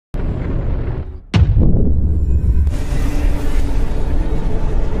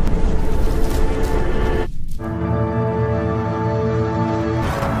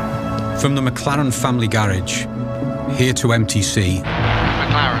From the McLaren family garage, here to MTC.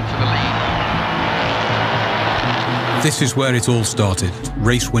 McLaren for the lead. This is where it all started,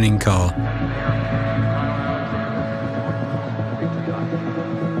 race-winning car.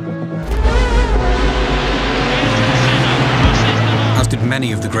 As did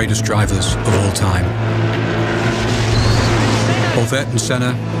many of the greatest drivers of all time. Both Ayrton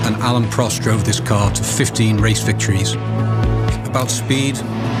Senna and Alain Prost drove this car to 15 race victories. About speed,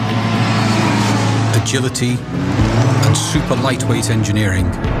 agility, and super lightweight engineering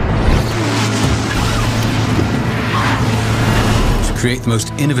to create the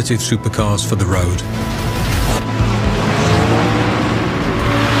most innovative supercars for the road.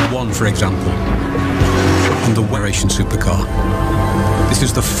 One, for example, and the Exhilarating supercar. This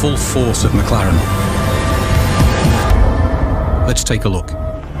is the full force of McLaren. Let's take a look.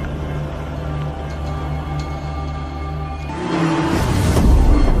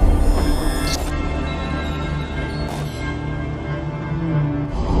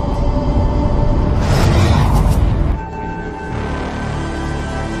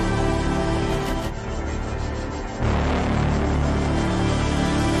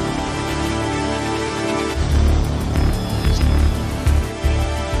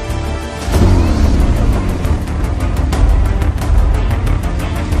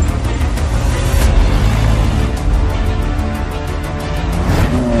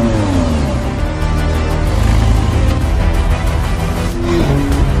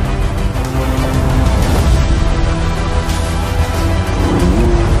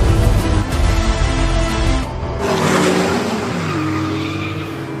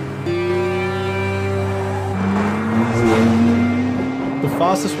 The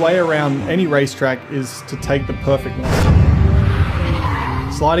fastest way around any racetrack is to take the perfect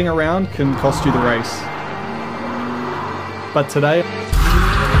line. Sliding around can cost you the race. But today...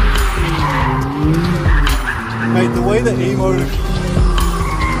 Mate, the way that E-motor...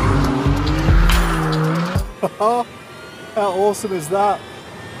 How awesome is that?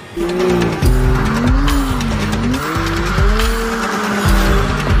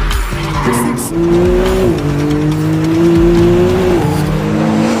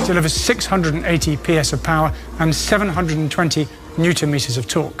 Delivers 680 PS of power and 720 Newton meters of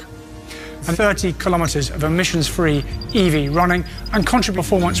torque. And 30 kilometers of emissions-free EV running and contribute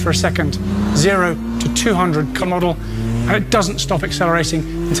performance for a second, 0 to 200 model, and it doesn't stop accelerating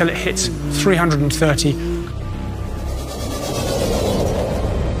until it hits 330